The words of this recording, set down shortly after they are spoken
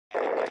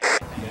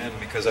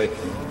because I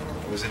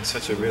was in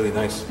such a really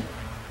nice,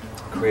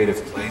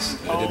 creative place.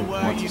 And I didn't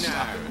want to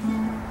stop it.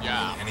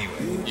 Yeah.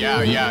 Anyway.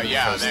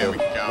 Yeah. There we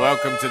go.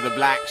 Welcome to the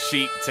Black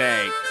Sheep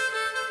Tank.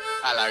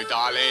 Hello,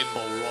 darling.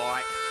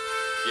 Alright.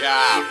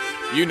 Yeah.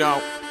 You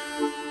know.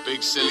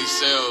 Big silly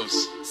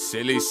selves.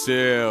 Silly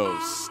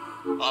Sills.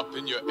 Up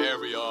in your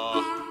area.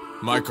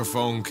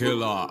 Microphone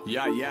killer.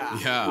 Yeah.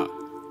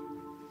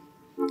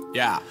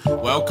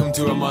 Welcome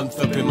to a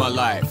month up in my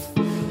life.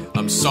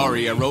 I'm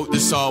sorry, I wrote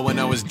this all when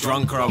I was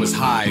drunk or I was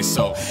high.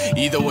 So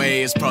either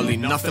way, it's probably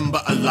nothing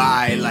but a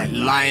lie. Like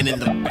lying in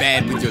the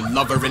bed with your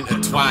lover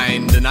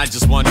intertwined. And I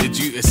just wanted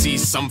you to see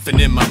something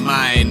in my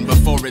mind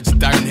before it's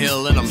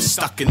downhill and I'm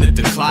stuck in the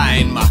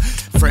decline. My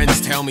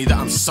friends tell me that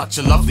I'm such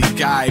a lovely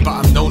guy, but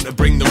I'm known to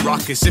bring the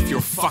ruckus if you're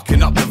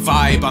fucking up the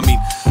vibe. I mean,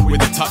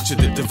 with a touch of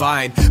the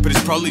divine, but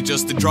it's probably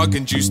just the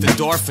drug-induced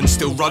endorphin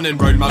still running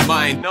round my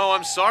mind. No,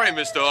 I'm sorry,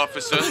 Mr.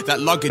 Officer,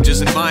 that luggage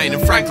isn't mine,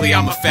 and frankly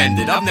I'm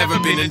offended. I've never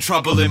been in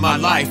trouble in my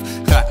life.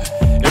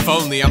 If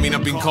only, I mean,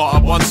 I've been caught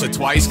up once or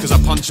twice, cause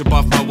I punch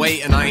above my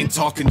weight and I ain't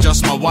talking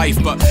just my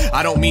wife. But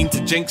I don't mean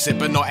to jinx it,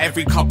 but not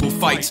every couple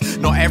fights.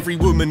 Not every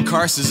woman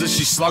curses as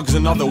she slugs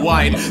another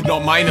wine.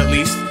 Not mine at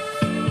least.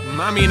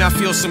 I mean, I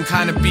feel some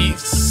kind of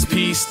peace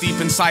deep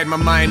inside my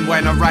mind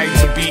when I write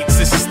to beats.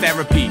 This is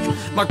therapy,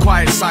 my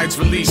quiet side's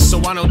released. So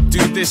I don't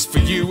do this for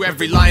you,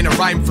 every line a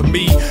rhyme for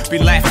me.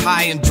 Been left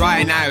high and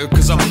dry now,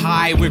 cause I'm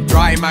high with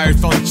dry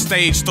mouth. On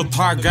stage, still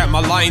target my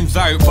lines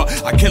out,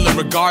 but I kill it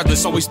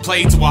regardless, always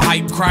play to a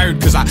hype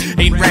crowd. Cause I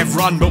ain't Rev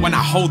Run, but when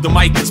I hold the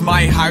mic it's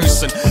my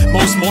house. And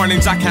most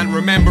mornings I can't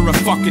remember a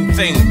fucking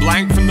thing.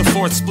 Blank from the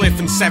 4th spliff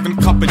and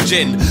 7th cup of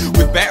gin.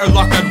 With better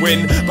luck I'd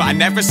win, but I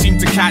never seem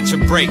to catch a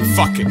break.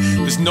 Fuck it,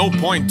 there's no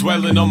point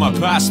dwelling on my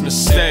past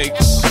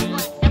mistakes.